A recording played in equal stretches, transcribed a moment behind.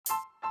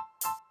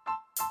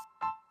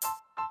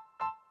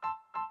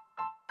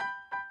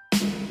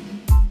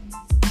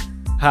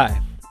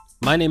Hi,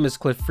 my name is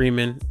Cliff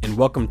Freeman, and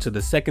welcome to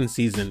the second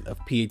season of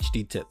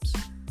PhD Tips.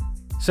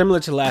 Similar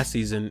to last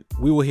season,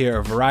 we will hear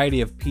a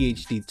variety of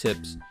PhD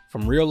tips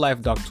from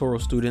real-life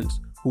doctoral students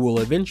who will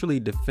eventually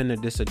defend a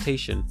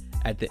dissertation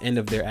at the end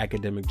of their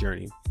academic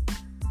journey.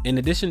 In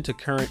addition to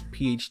current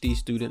PhD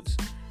students,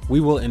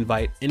 we will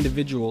invite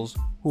individuals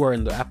who are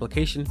in the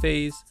application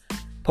phase,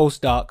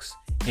 postdocs,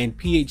 and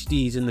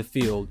PhDs in the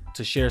field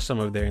to share some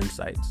of their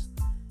insights.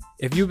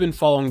 If you've been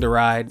following the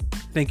ride,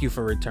 thank you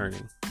for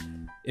returning.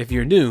 If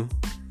you're new,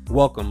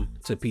 welcome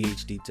to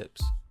PhD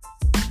Tips.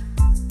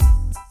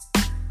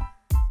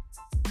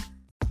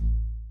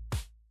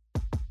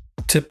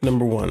 Tip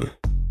number 1,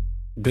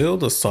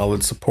 build a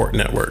solid support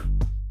network.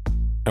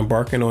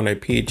 Embarking on a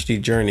PhD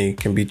journey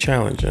can be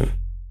challenging,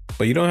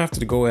 but you don't have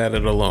to go at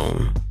it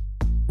alone.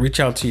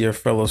 Reach out to your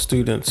fellow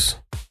students,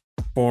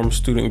 form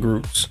student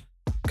groups,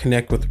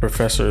 connect with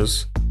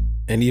professors,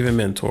 and even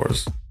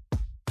mentors.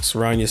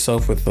 Surround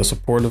yourself with a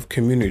supportive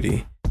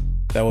community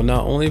that will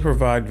not only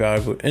provide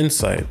valuable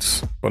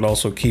insights, but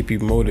also keep you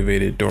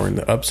motivated during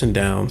the ups and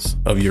downs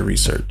of your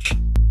research.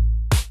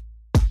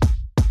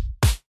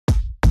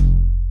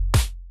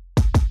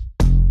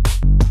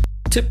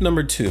 Tip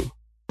number 2,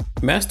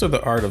 master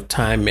the art of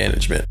time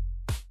management.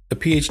 The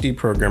PhD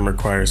program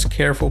requires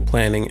careful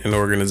planning and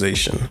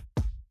organization.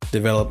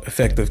 Develop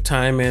effective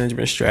time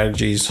management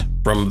strategies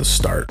from the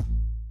start.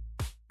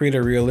 Create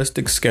a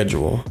realistic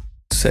schedule,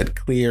 set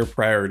clear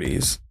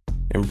priorities,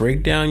 and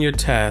break down your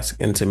task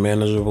into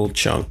manageable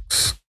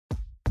chunks.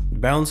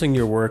 Balancing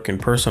your work and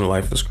personal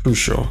life is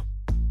crucial.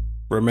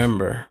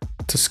 Remember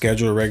to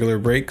schedule regular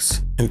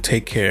breaks and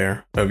take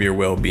care of your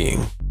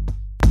well-being.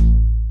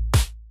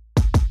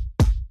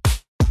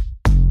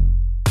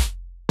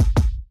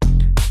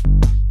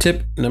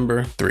 Tip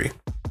number 3,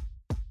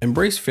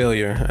 embrace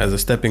failure as a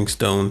stepping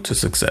stone to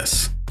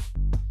success.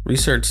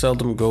 Research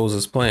seldom goes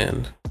as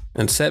planned,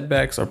 and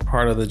setbacks are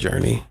part of the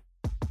journey.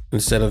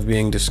 Instead of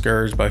being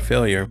discouraged by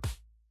failure,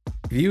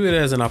 view it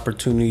as an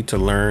opportunity to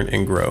learn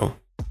and grow.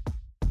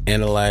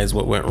 Analyze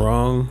what went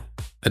wrong,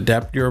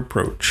 adapt your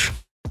approach,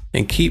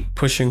 and keep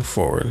pushing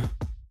forward.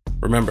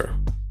 Remember,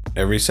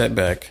 every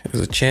setback is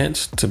a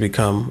chance to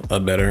become a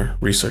better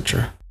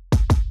researcher.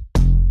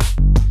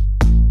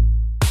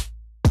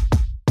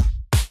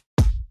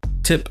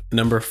 Tip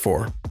number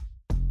 4,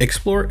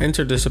 explore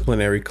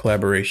interdisciplinary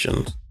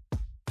collaborations.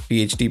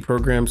 PhD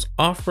programs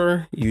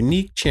offer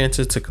unique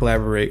chances to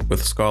collaborate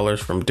with scholars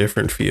from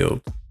different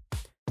fields.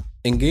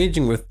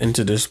 Engaging with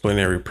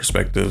interdisciplinary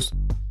perspectives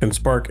can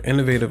spark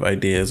innovative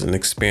ideas and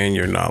expand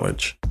your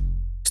knowledge.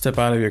 Step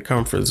out of your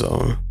comfort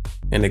zone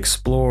and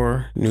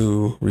explore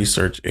new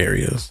research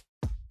areas.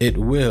 It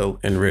will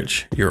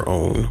enrich your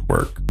own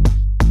work.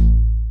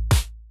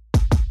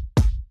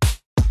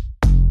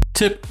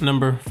 Tip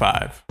number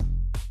 5,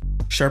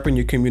 sharpen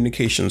your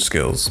communication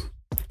skills.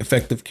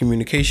 Effective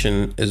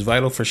communication is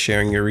vital for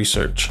sharing your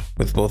research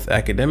with both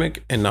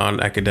academic and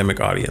non-academic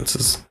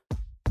audiences.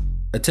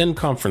 Attend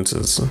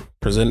conferences,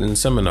 present in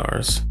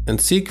seminars, and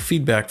seek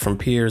feedback from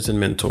peers and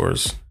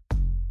mentors.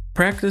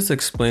 Practice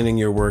explaining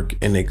your work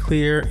in a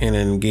clear and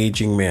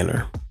engaging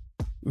manner.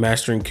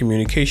 Mastering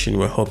communication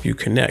will help you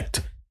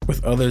connect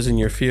with others in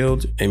your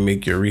field and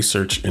make your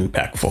research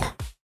impactful.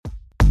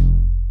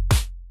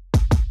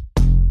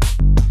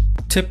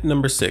 Tip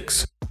number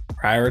 6,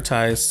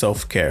 prioritize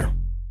self-care.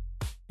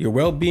 Your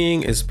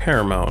well-being is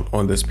paramount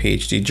on this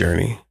PhD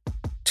journey.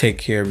 Take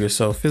care of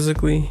yourself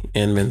physically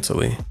and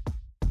mentally.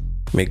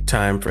 Make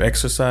time for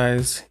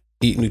exercise,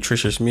 eat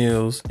nutritious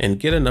meals, and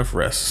get enough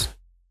rest.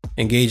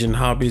 Engage in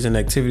hobbies and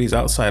activities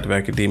outside of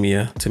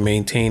academia to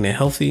maintain a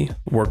healthy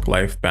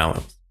work-life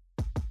balance.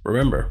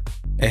 Remember,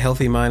 a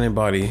healthy mind and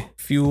body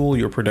fuel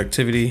your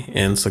productivity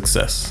and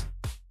success.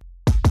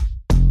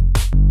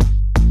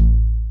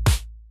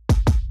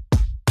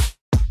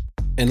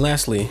 And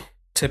lastly,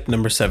 tip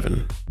number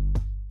 7,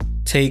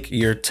 take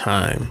your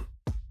time.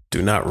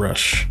 Do not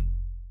rush.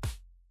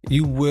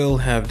 You will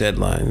have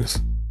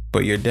deadlines,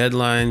 but your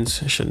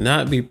deadlines should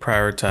not be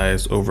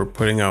prioritized over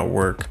putting out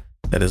work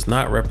that is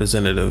not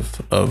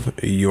representative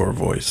of your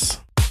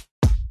voice.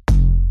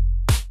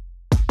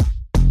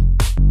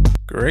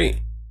 Great.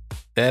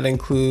 That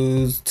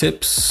includes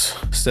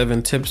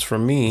 7 tips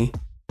from me.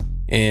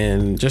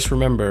 And just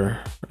remember,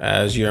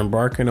 as you're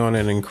embarking on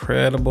an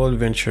incredible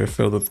adventure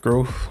filled with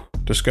growth,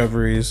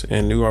 discoveries,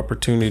 and new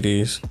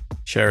opportunities,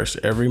 cherish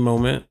every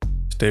moment,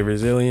 stay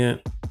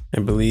resilient,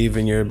 and believe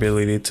in your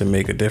ability to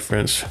make a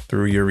difference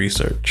through your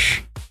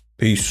research.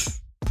 Peace.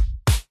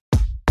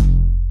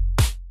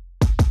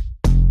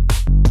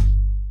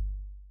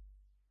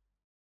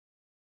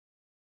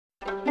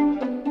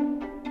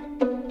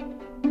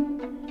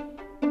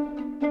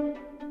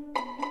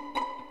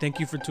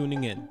 Thank you for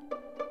tuning in.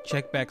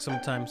 Check back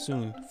sometime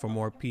soon for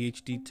more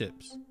PhD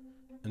tips.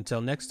 Until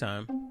next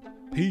time,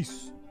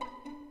 peace.